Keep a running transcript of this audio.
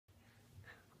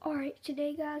Alright,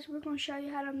 today guys, we're going to show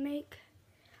you how to make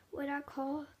what I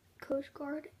call Coast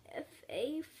Guard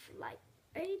FA flight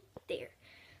right there.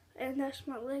 And that's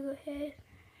my Lego head.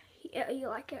 Yeah, you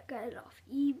like it? Got it off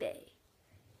eBay.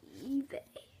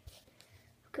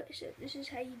 Okay, so this is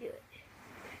how you do it.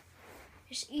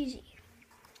 It's easy.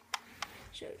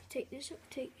 So take this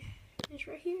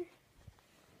right here.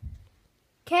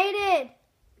 Kaden!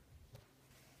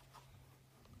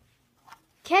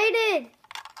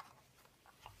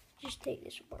 Just take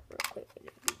this apart real quick and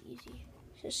it'll be easy.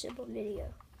 It's a simple video.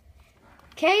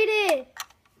 Kaden!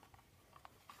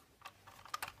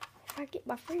 If I get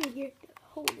my friend here to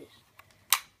hold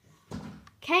this.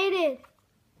 Kaden!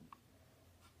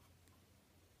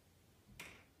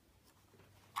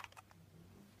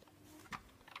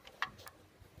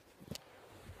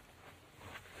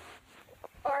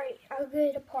 Alright, I'll get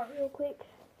it apart real quick.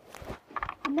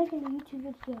 I'm making a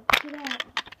YouTube video. Get out.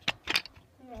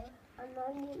 Yeah, I'm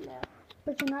not in it now.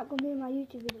 But you're not going to be in my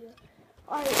YouTube video.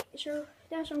 Alright, so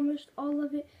that's almost all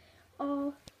of it.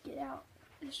 Get out.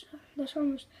 That's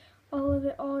almost all of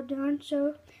it all done.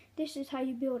 So this is how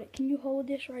you build it. Can you hold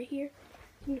this right here?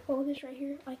 Can you hold this right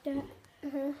here like that?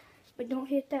 But don't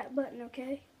hit that button,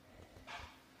 okay?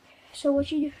 So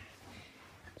what you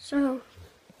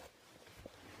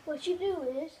do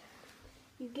is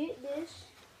you get this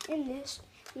and this.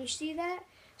 You see that?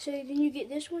 So then you get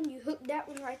this one. You hook that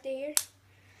one right there,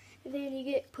 and then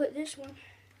you put this one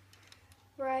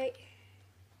right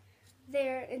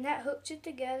there, and that hooks it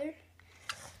together.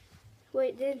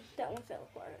 Wait, then that one fell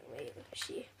apart. Wait, let me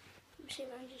see if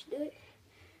I can just do it.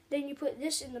 Then you put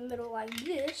this in the middle like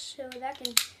this, so that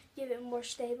can give it more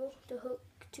stable to hook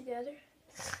together.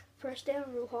 Press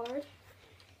down real hard.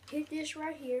 Hit this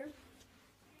right here.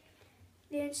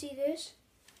 Then see this?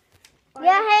 All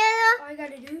you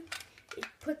gotta do is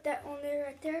put that on there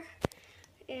right there,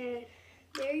 and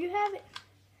there you have it.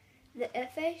 The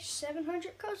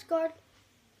FA700 Coast Guard.